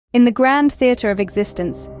In the grand theatre of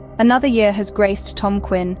existence, another year has graced Tom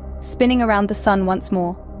Quinn, spinning around the sun once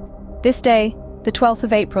more. This day, the 12th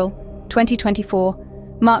of April,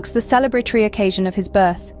 2024, marks the celebratory occasion of his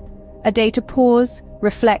birth, a day to pause,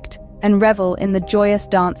 reflect, and revel in the joyous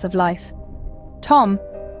dance of life. Tom,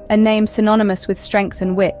 a name synonymous with strength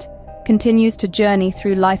and wit, continues to journey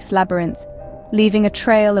through life's labyrinth, leaving a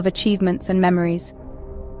trail of achievements and memories.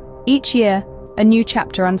 Each year, a new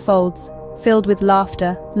chapter unfolds, filled with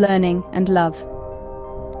laughter, learning, and love.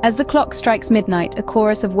 As the clock strikes midnight, a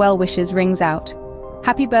chorus of well wishes rings out.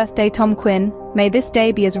 Happy birthday, Tom Quinn. May this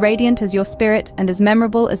day be as radiant as your spirit and as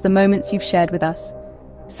memorable as the moments you've shared with us.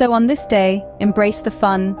 So on this day, embrace the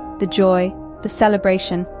fun, the joy, the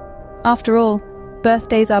celebration. After all,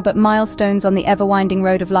 birthdays are but milestones on the ever-winding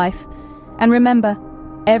road of life. And remember,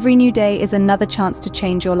 every new day is another chance to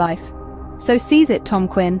change your life. So seize it, Tom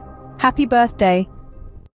Quinn. Happy birthday,